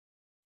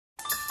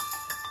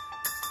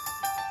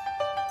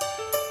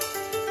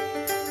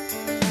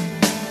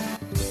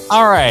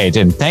All right.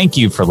 And thank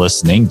you for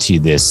listening to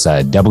this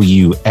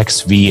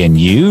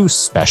WXVNU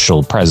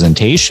special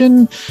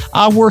presentation.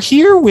 We're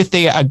here with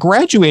a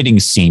graduating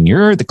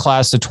senior, the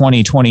class of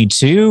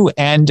 2022,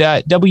 and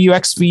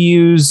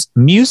WXVU's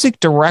music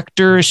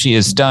director. She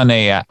has done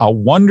a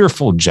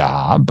wonderful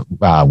job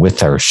with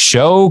her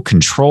show,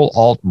 Control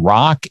Alt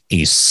Rock,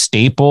 a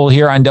staple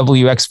here on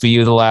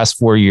WXVU the last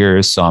 4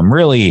 years. So I'm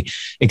really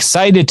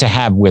excited to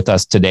have with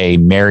us today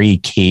Mary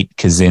Kate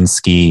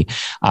Kaczynski.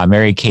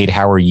 Mary Kate,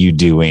 how are you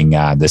doing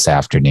this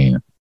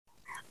afternoon?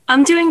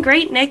 I'm doing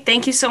great, Nick.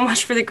 Thank you so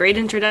much for the great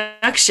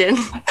introduction.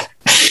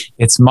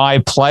 It's my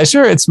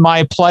pleasure. It's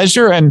my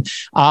pleasure. And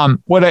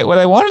what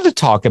I wanted to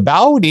talk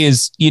about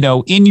is,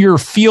 in your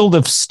field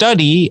of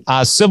study,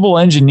 civil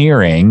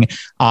engineering,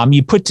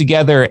 you put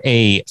together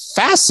a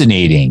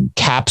fascinating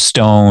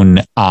capstone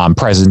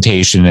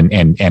presentation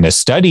and a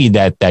study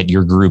that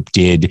your group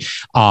did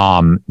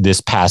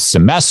this past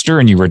semester.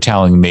 And you were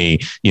telling me,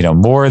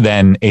 more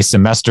than a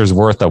semester's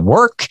worth of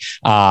work,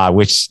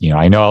 which,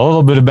 I know a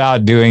little bit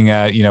about doing,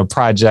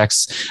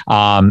 projects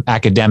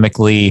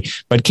academically.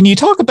 But can you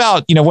talk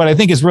about, what I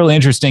think is really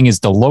interesting is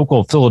the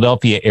local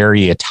Philadelphia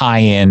area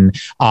tie-in,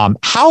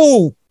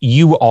 how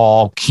you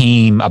all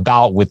came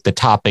about with the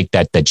topic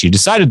that you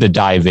decided to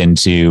dive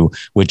into,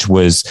 which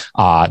was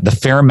the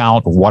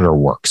Fairmount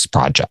Waterworks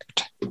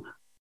project.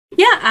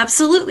 Yeah,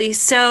 absolutely.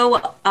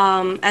 So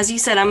as you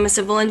said, I'm a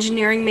civil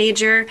engineering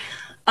major.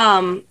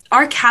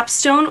 Our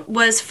capstone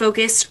was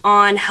focused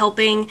on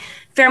helping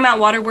Fairmount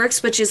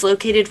Waterworks, which is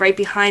located right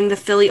behind the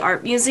Philly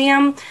Art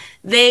Museum.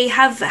 They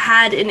have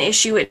had an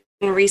issue in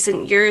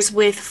recent years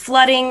with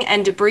flooding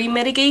and debris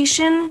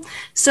mitigation.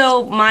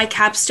 So my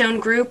capstone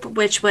group,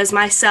 which was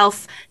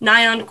myself,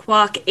 Nyan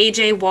Kwok,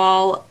 AJ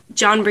Wall,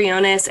 John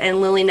Briones,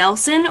 and Lily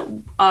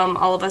Nelson,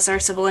 all of us are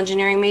civil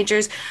engineering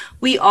majors,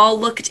 we all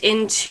looked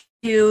into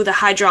the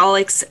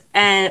hydraulics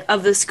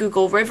of the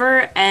Schuylkill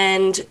River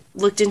and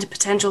looked into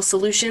potential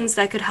solutions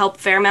that could help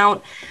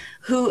Fairmount,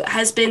 who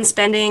has been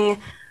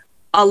spending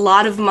a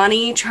lot of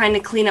money trying to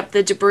clean up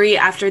the debris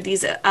after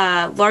these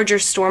larger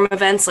storm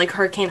events like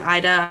Hurricane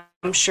Ida.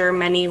 I'm sure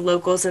many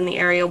locals in the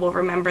area will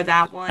remember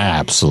that one.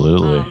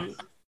 Absolutely.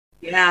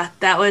 Yeah,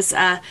 that was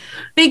a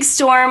big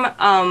storm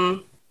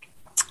and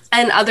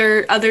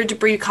other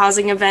debris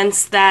causing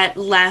events that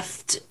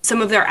left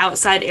some of their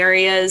outside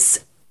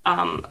areas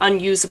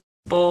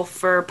unusable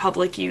for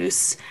public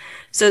use.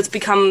 So it's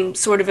become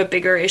sort of a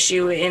bigger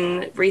issue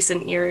in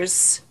recent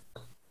years.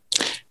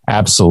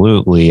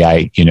 Absolutely.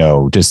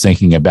 Just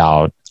thinking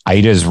about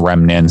Ida's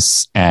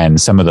remnants and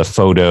some of the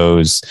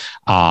photos,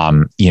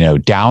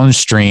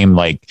 downstream,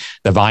 like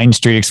the Vine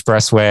Street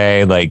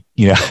Expressway,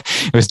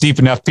 it was deep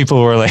enough.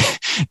 People were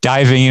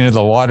diving into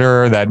the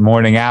water that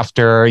morning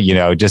after,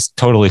 just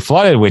totally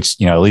flooded, which,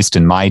 at least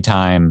in my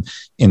time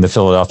in the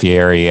Philadelphia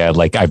area,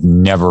 I've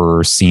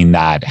never seen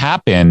that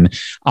happen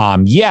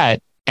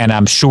yet. And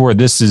I'm sure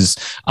this is,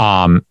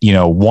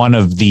 one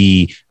of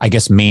the,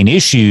 main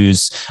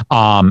issues,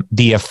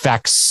 the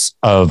effects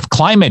of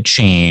climate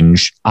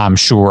change, I'm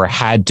sure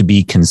had to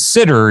be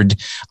considered,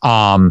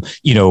 so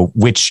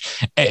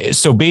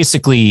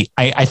basically,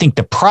 I think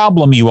the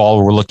problem you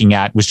all were looking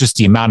at was just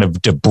the amount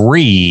of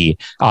debris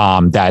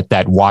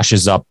that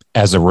washes up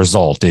as a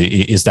result.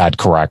 Is that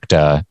correct?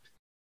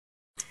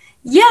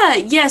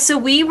 Yeah. So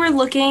we were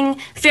looking,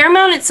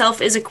 Fairmount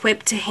itself is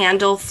equipped to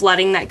handle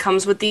flooding that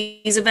comes with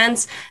these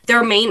events.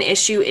 Their main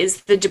issue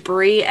is the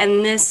debris.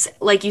 And this,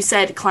 like you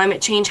said,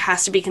 climate change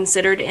has to be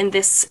considered in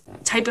this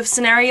type of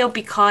scenario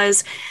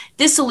because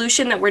this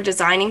solution that we're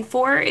designing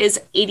for is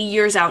 80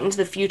 years out into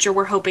the future.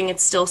 We're hoping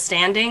it's still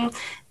standing.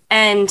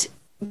 And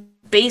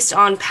based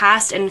on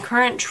past and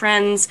current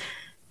trends,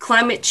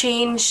 climate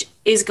change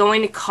is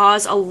going to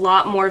cause a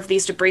lot more of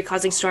these debris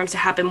causing storms to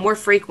happen more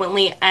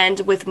frequently and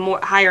with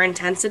higher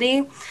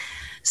intensity.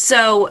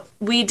 So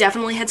we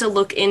definitely had to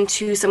look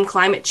into some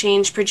climate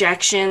change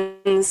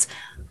projections.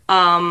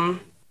 And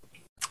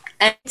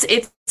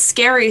it's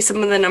scary,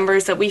 some of the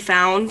numbers that we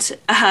found.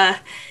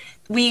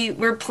 We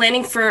were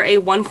planning for a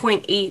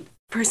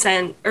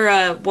 1.8% or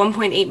a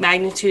 1.8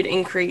 magnitude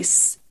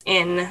increase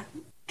in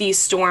these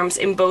storms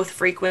in both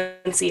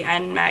frequency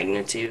and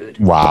magnitude.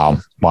 Wow.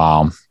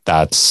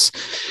 That's,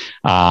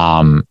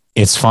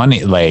 it's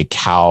funny,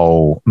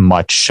 how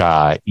much,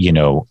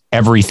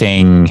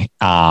 everything,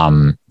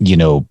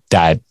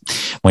 that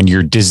when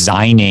you're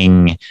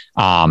designing,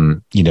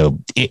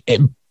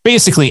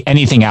 basically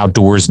anything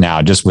outdoors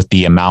now, just with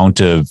the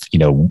amount of,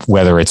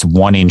 whether it's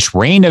 1 inch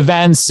rain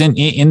events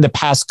in the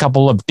past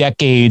couple of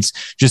decades,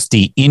 just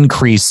the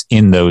increase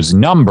in those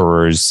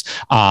numbers,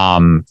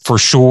 for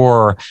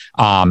sure,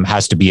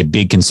 has to be a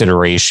big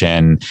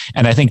consideration.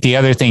 And I think the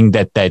other thing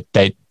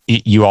that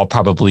you all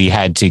probably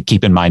had to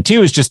keep in mind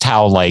too, is just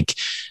how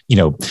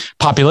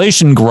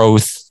population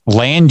growth,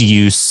 land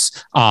use,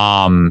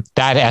 that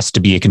has to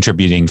be a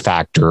contributing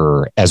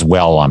factor as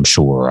well, I'm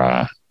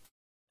sure.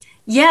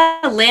 Yeah,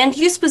 land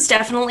use was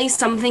definitely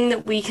something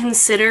that we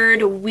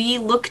considered. We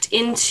looked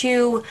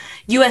into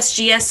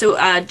USGS,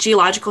 so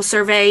Geological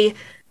Survey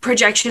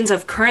projections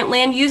of current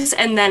land use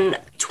and then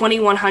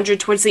 2100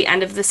 towards the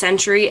end of the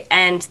century,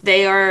 and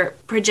they are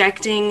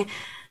projecting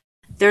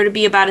there to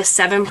be about a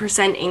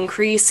 7%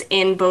 increase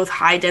in both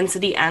high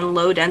density and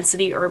low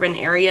density urban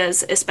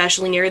areas,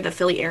 especially near the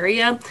Philly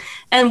area.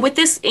 And with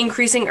this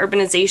increasing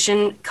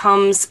urbanization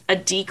comes a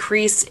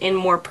decrease in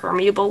more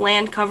permeable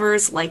land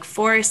covers like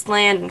forest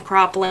land and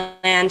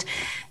cropland.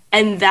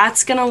 And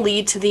that's going to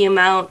lead to the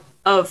amount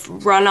of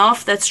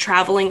runoff that's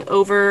traveling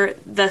over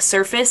the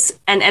surface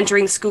and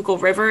entering the Schuylkill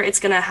River. It's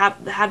going to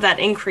have that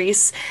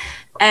increase.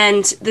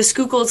 And the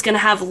Schuylkill is going to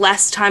have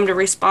less time to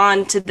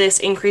respond to this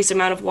increased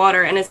amount of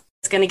water, and it's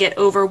going to get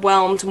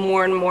overwhelmed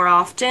more and more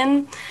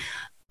often.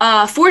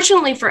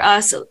 Fortunately for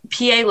us,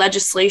 PA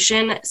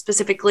legislation,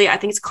 specifically, I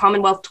think it's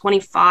Commonwealth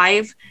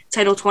 25,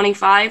 Title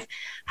 25,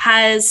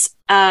 has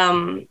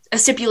a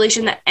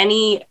stipulation that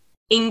any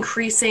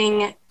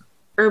increasing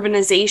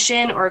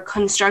urbanization or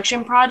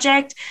construction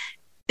project,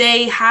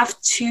 they have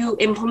to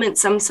implement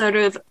some sort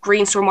of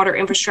green stormwater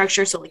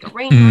infrastructure, so like a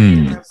rain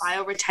garden or a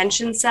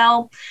bioretention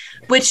cell,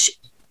 which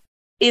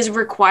is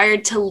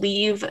required to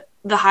leave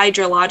the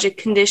hydrologic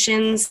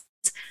conditions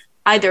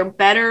either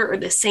better or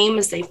the same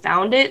as they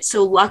found it.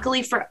 So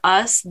luckily for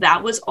us,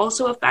 that was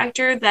also a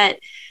factor that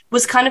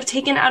was kind of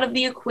taken out of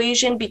the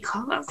equation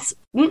because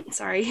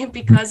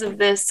of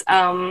this.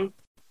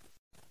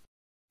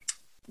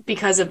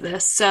 Because of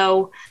this.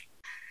 So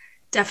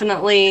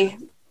definitely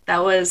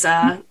that was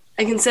a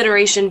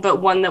consideration, but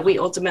one that we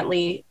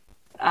ultimately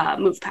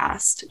moved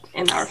past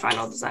in our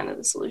final design of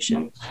the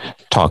solution.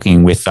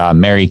 Talking with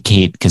Mary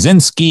Kate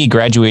Kaczynski,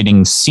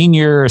 graduating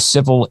senior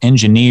civil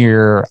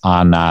engineer,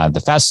 on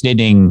the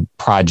fascinating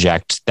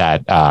project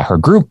that her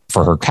group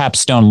for her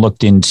capstone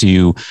looked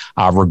into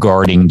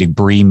regarding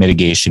debris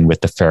mitigation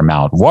with the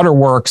Fairmount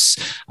Waterworks.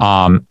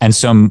 And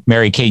so,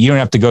 Mary Kate, you don't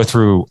have to go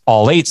through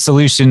all 8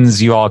 solutions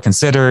you all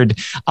considered,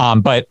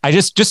 but I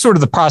just sort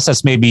of the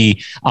process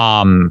maybe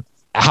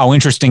how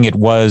interesting it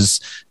was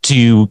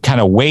to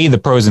kind of weigh the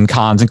pros and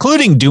cons,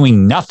 including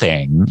doing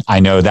nothing. I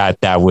know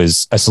that that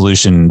was a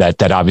solution that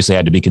obviously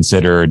had to be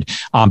considered,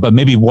 but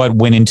maybe what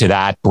went into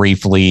that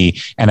briefly.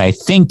 And I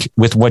think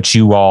with what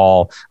you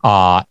all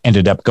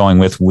ended up going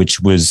with, which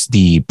was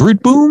the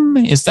Brute Boom,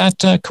 is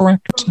that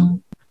correct?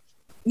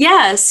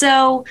 Yeah.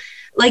 So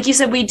like you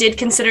said, we did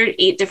consider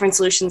 8 different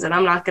solutions, and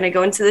I'm not going to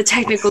go into the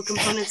technical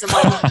components of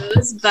all of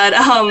those, but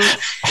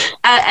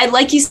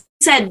like you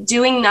said,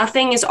 doing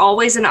nothing is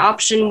always an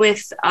option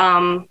with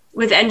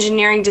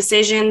engineering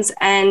decisions.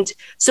 And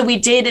so we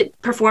did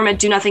perform a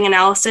do nothing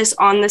analysis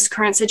on this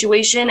current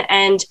situation,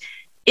 and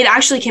it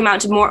actually came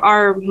out to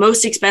our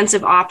most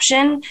expensive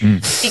option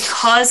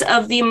because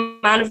of the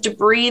amount of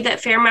debris that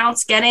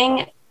Fairmount's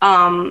getting.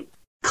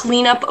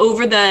 Cleanup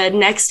over the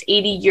next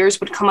 80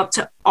 years would come up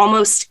to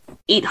almost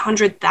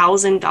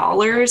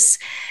 $800,000.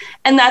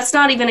 And that's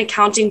not even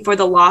accounting for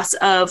the loss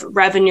of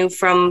revenue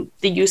from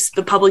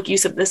the public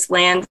use of this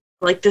land,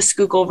 like the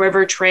Schuylkill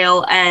River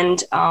Trail.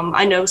 And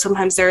I know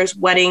sometimes there's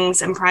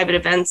weddings and private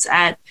events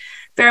at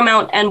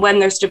Fairmount, and when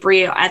there's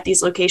debris at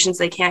these locations,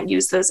 they can't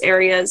use those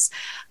areas.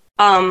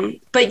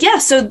 But yeah,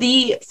 so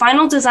the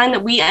final design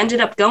that we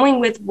ended up going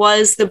with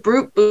was the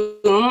Brute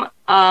Boom.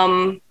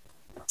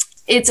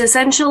 It's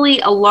essentially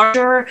a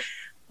larger,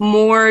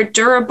 more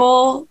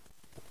durable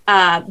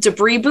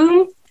debris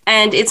boom,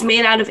 and it's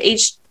made out of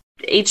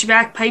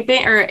HVAC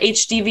piping or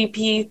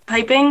HDVP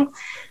piping,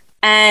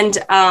 and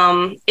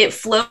it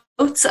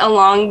floats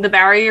along the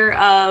barrier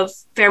of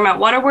Fairmount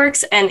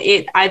Waterworks, and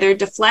it either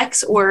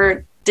deflects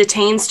or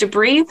detains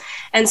debris.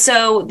 And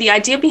so the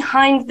idea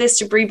behind this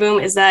debris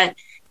boom is that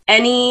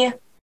any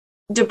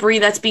debris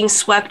that's being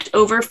swept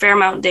over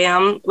Fairmount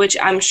Dam, which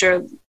I'm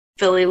sure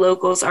Philly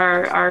locals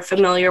are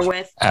familiar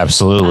with.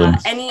 Absolutely.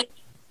 Any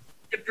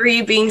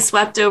debris being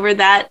swept over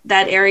that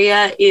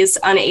area is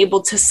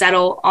unable to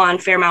settle on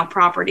Fairmount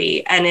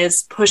property and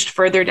is pushed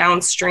further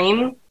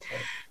downstream.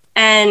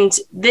 And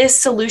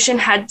this solution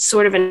had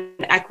sort of an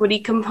equity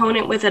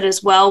component with it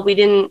as well. We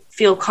didn't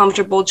feel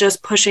comfortable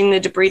just pushing the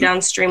debris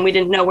downstream. We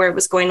didn't know where it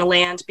was going to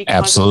land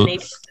because of the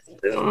nature of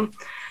the boom.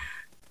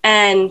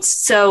 And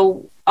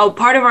so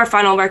part of our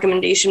final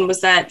recommendation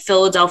was that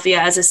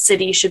Philadelphia as a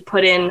city should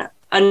put in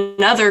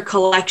another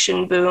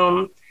collection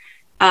boom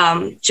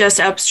just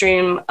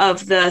upstream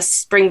of the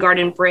Spring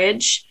Garden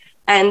Bridge.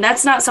 And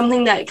that's not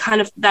something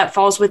that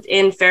falls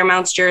within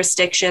Fairmount's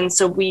jurisdiction.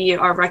 So we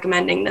are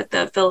recommending that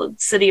the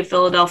city of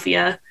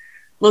Philadelphia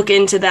look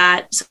into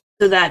that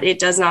so that it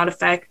does not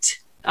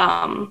affect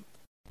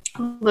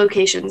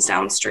locations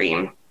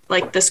downstream,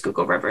 like the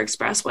Schuylkill River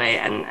Expressway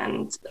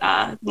and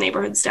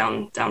neighborhoods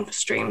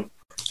downstream.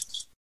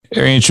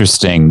 Very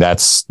interesting.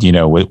 That's,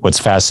 what's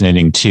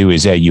fascinating too,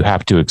 is that you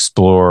have to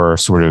explore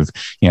sort of,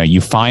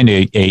 you find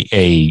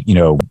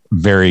a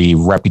very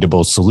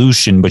reputable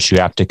solution, but you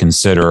have to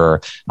consider,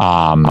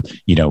 kind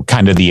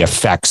of the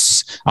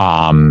effects,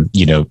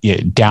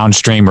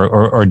 downstream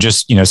or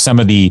just, some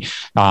of the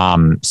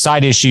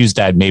side issues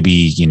that maybe,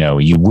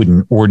 you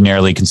wouldn't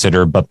ordinarily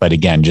consider, but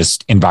again,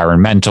 just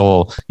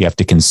environmental, you have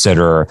to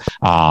consider,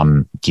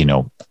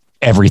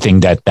 everything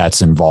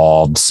that's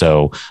involved.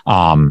 So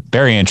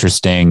very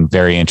interesting,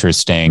 very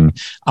interesting.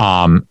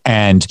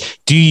 And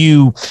do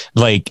you,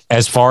 like,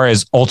 as far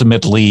as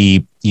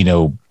ultimately,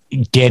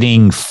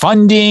 getting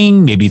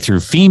funding maybe through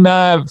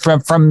FEMA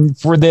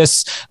for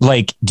this,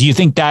 like, do you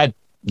think that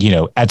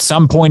at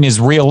some point is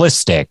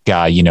realistic,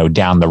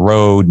 down the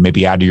road,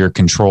 maybe out of your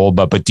control,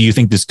 but do you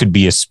think this could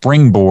be a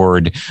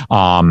springboard,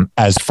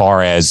 as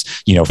far as,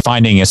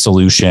 finding a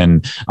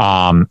solution,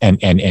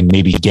 and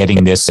maybe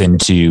getting this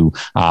into,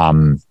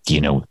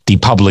 the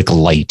public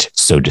light,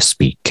 so to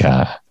speak?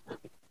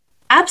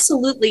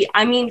 Absolutely.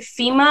 I mean,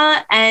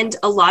 FEMA and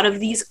a lot of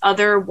these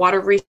other water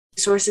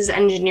resources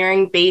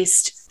engineering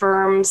based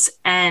firms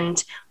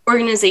and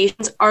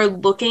organizations are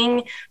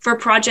looking for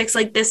projects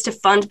like this to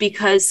fund,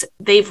 because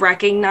they've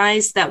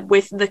recognized that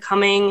with the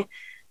coming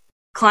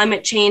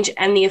climate change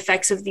and the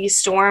effects of these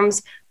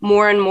storms,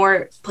 more and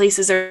more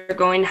places are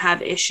going to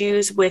have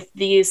issues with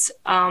these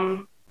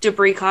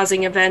debris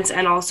causing events,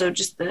 and also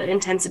just the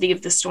intensity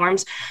of the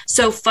storms.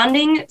 So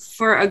funding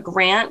for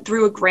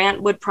through a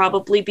grant would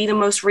probably be the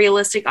most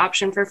realistic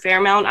option for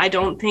Fairmount. I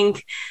don't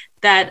think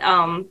that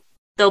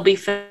they'll be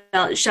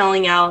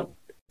shelling out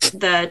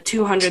the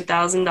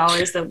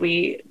 $200,000 that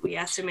we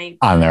estimate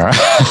on there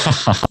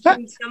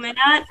come in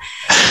at,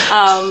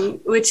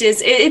 which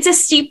is, it's a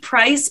steep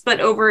price,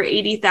 but over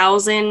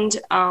 80,000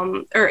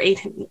 or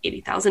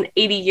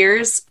 80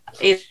 years,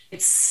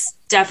 it's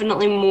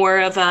definitely more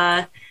of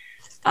a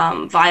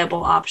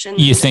viable option.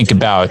 You think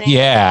about,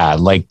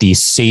 like the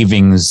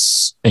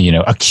savings,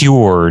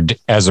 accrued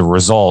as a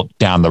result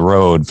down the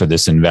road for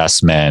this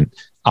investment.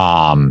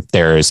 And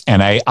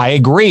I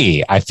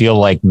agree. I feel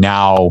like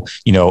now,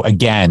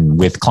 again,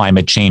 with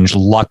climate change,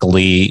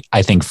 luckily,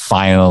 I think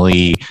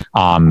finally,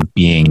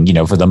 being,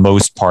 for the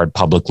most part,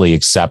 publicly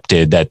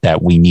accepted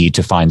that we need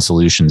to find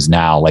solutions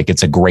now. Like,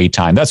 it's a great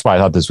time. That's why I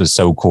thought this was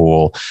so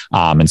cool.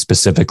 And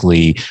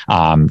specifically,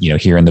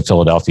 here in the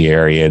Philadelphia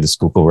area, the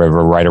Schuylkill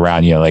River, right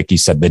around, like you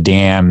said, the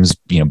dams,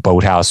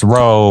 Boathouse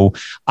Row,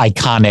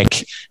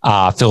 iconic,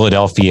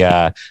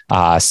 Philadelphia,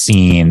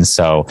 scene.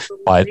 So,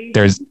 but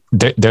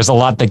there's a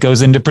lot that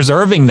goes into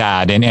preserving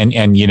that. And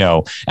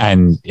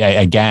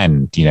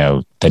again,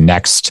 the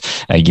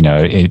next,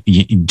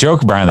 you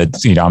joke around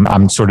that,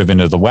 I'm sort of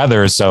into the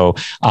weather. So,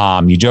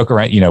 you joke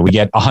around, we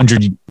get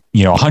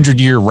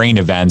 100-year rain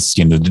events,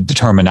 the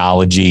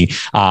terminology,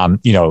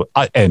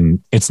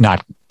 and it's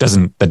not,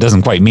 that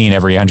doesn't quite mean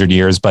every 100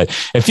 years, but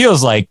it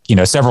feels like,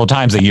 several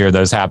times a year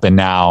those happen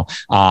now.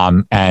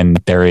 And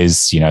there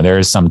is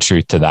some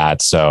truth to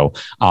that. So,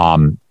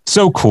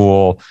 so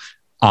cool.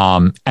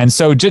 And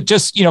so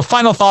just,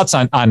 final thoughts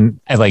on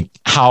like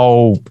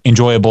how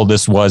enjoyable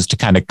this was to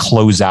kind of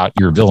close out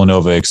your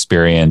Villanova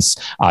experience,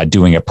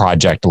 doing a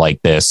project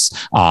like this,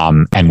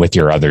 and with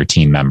your other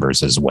team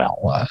members as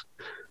well.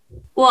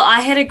 Well,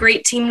 I had a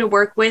great team to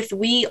work with.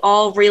 We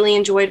all really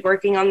enjoyed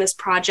working on this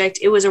project.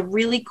 It was a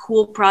really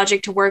cool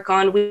project to work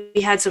on. We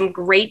had some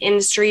great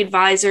industry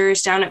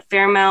advisors down at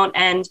Fairmount,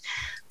 and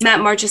Matt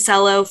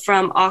Marchisello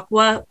from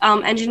Aqua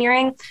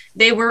Engineering.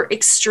 They were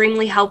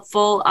extremely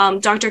helpful.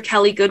 Dr.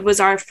 Kelly Good was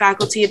our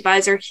faculty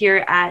advisor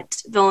here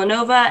at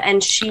Villanova,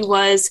 and she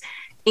was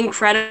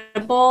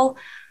incredible.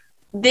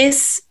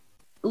 This,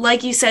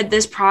 like you said,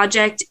 this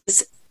project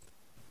is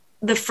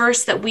the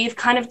first that we've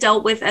kind of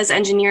dealt with as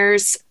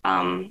engineers,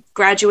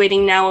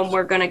 graduating now, and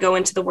we're going to go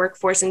into the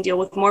workforce and deal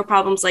with more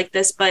problems like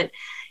this. But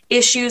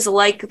issues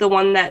like the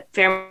one that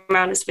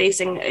Fairmount is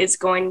facing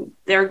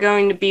they're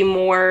going to be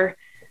more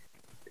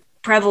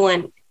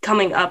prevalent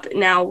coming up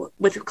now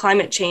with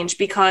climate change,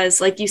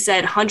 because like you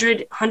said,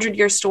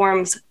 100-year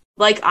storms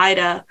like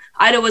Ida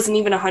wasn't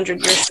even a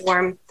 100-year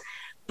storm,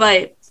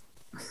 but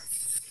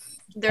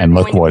they're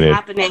going to be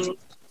happening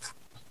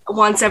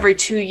once every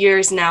 2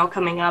 years now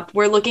coming up.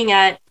 We're looking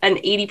at an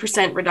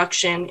 80%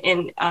 reduction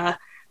in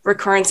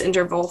recurrence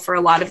interval for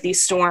a lot of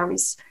these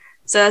storms.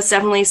 So that's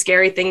definitely a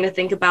scary thing to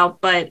think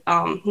about, but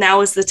now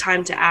is the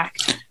time to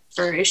act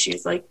for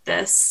issues like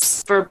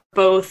this, for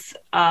both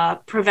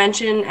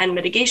prevention and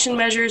mitigation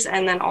measures,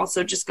 and then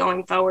also just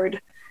going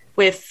forward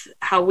with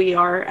how we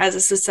are as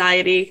a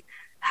society,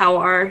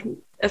 how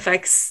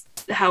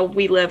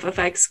we live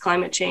affects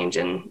climate change,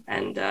 and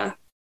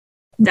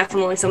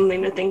definitely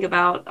something to think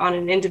about on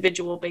an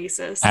individual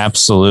basis.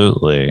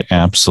 Absolutely.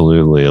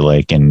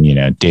 Like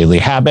in, daily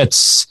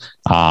habits,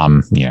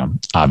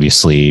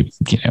 obviously,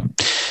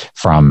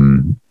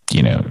 from,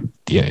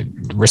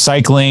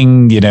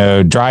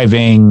 recycling,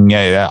 driving,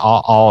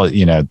 all,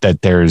 that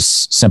there's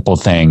simple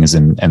things.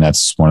 And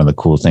that's one of the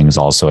cool things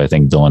also, I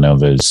think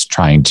Villanova is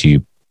trying to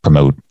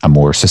promote a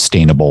more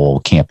sustainable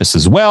campus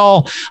as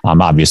well.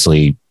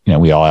 Obviously,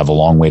 we all have a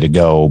long way to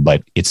go,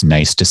 but it's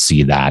nice to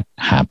see that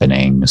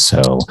happening.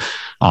 So,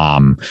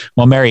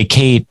 well, Mary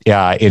Kate,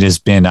 it has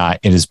been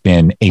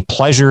a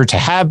pleasure to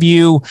have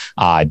you.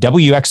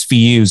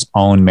 WXVU's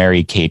own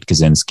Mary Kate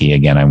Kaczynski.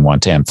 Again, I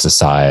want to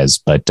emphasize,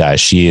 but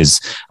she is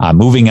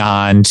moving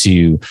on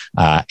to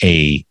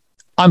a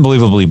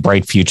unbelievably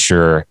bright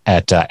future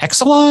at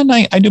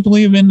Exelon. I do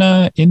believe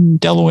in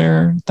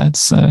Delaware.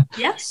 That's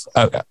yes.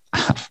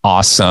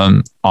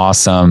 Awesome.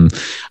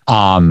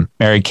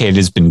 Mary Kate, it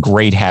has been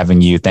great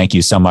having you. Thank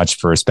you so much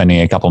for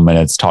spending a couple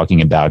minutes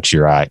talking about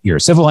your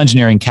civil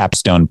engineering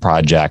capstone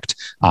project.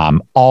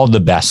 All the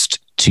best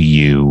to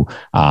you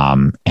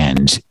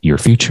and your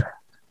future.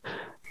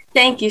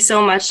 Thank you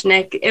so much,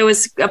 Nick. It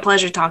was a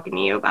pleasure talking to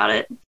you about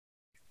it.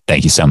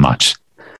 Thank you so much.